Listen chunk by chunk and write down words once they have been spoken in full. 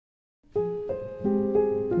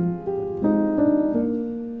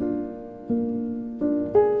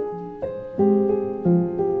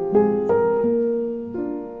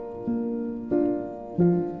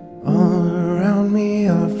All around me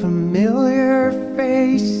are familiar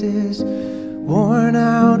faces, worn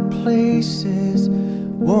out places,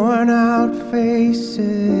 worn out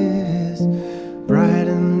faces, bright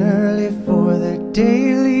and early for their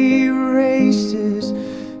daily races,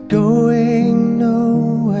 going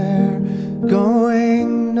nowhere,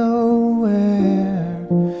 going nowhere.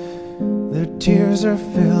 Their tears are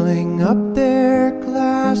filling up their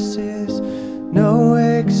glasses, no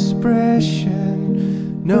expression,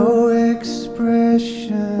 no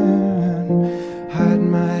expression. Hide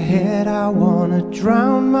my head, I wanna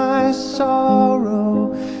drown my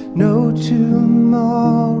sorrow. No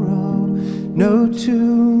tomorrow, no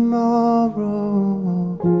tomorrow.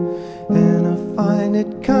 And I find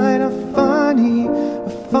it kinda funny, I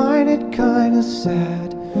find it kinda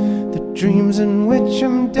sad. The dreams in which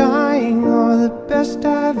I'm dying are the best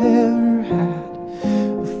I've ever had.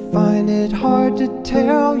 I find it hard to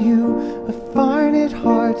tell you, I find it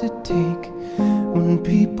hard to take. When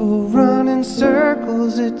people run in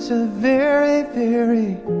circles, it's a very,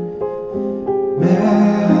 very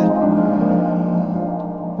mad world.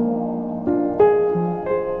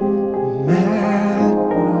 Mad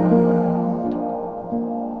world.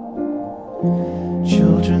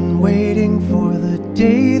 Children waiting for the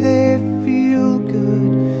day they feel